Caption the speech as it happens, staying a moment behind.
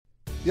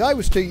The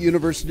Iowa State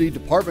University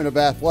Department of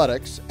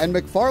Athletics and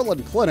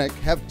McFarland Clinic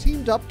have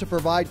teamed up to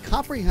provide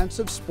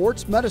comprehensive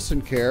sports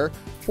medicine care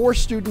for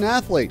student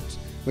athletes.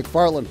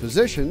 McFarland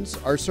physicians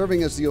are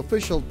serving as the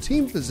official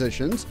team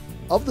physicians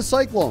of the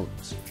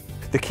Cyclones.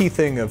 The key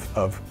thing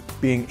of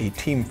being a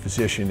team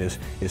physician is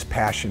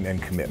passion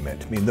and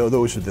commitment. I mean,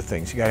 those are the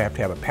things. You got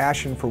to have a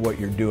passion for what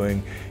you're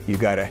doing. You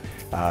got to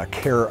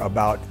care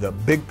about the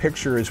big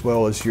picture as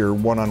well as your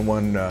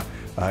one-on-one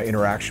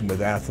interaction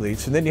with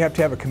athletes, and then you have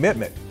to have a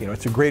commitment. You know,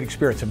 it's a great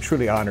experience. I'm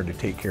truly honored to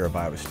take care of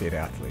Iowa State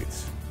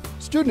athletes.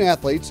 Student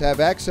athletes have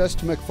access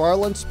to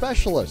McFarland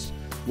specialists,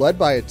 led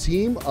by a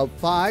team of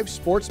 5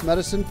 sports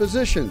medicine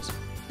physicians,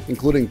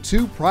 including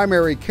 2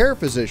 primary care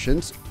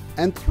physicians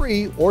and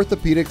 3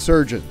 orthopedic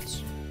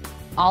surgeons.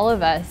 All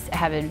of us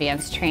have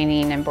advanced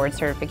training and board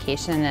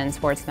certification in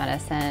sports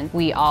medicine.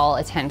 We all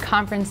attend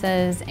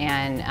conferences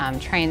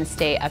and try and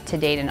stay up to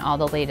date in all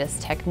the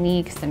latest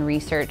techniques and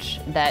research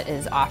that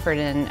is offered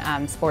in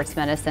sports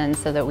medicine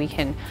so that we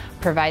can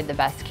provide the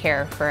best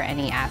care for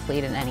any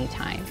athlete at any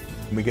time.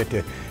 We get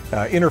to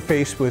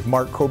interface with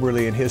Mark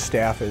Coberly and his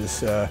staff as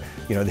the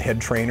head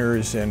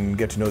trainers and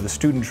get to know the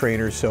student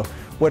trainers. So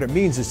what it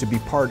means is to be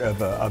part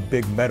of a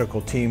big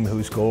medical team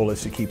whose goal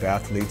is to keep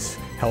athletes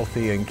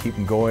healthy and keep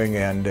them going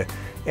and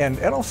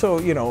also,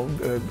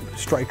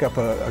 strike up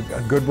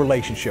a good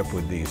relationship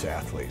with these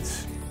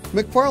athletes.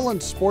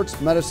 McFarland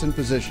sports medicine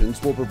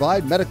physicians will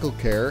provide medical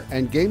care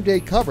and game day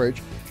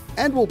coverage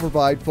and will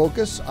provide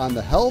focus on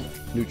the health,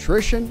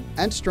 nutrition,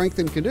 and strength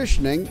and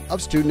conditioning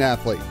of student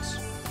athletes.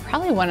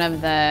 Probably one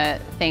of the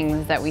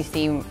things that we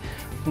see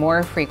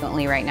more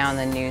frequently right now in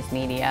the news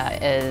media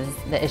is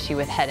the issue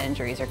with head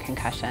injuries or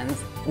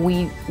concussions.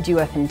 We do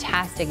a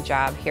fantastic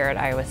job here at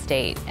Iowa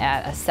State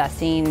at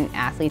assessing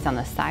athletes on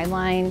the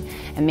sideline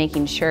and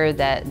making sure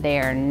that they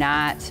are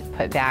not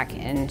put back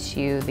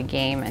into the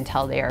game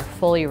until they are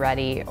fully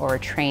ready or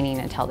training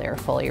until they are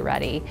fully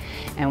ready.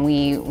 And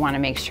we want to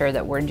make sure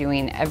that we're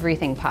doing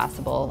everything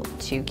possible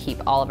to keep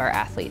all of our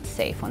athletes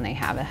safe when they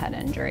have a head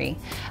injury.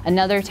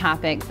 Another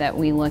topic that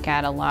we look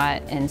at a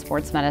lot in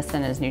sports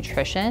medicine is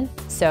nutrition.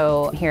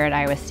 So here at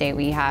Iowa State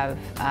we have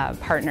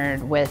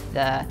partnered with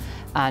the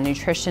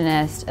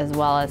nutritionist as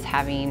well as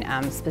having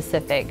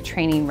specific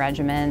training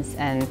regimens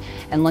and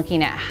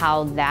looking at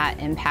how that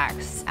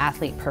impacts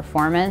athlete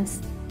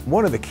performance.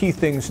 One of the key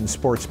things in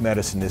sports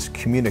medicine is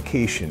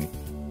communication.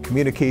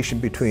 Communication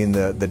between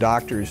the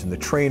doctors and the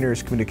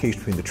trainers,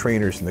 communication between the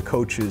trainers and the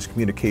coaches,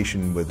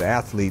 communication with the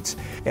athletes,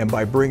 and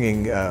by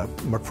bringing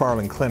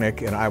McFarland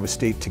Clinic and Iowa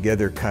State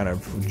together, kind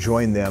of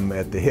join them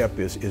at the hip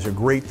is a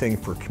great thing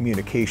for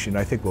communication.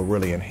 I think will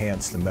really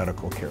enhance the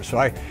medical care. So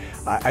I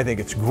think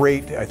it's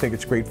great. I think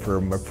it's great for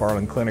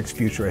McFarland Clinic's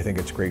future. I think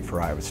it's great for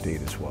Iowa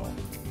State as well.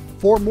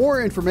 For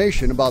more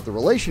information about the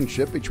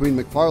relationship between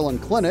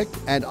McFarland Clinic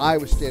and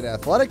Iowa State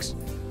Athletics,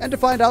 and to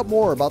find out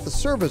more about the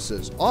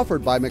services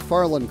offered by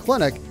McFarland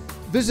Clinic,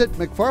 visit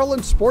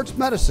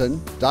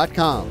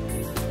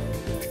McFarlandSportsMedicine.com.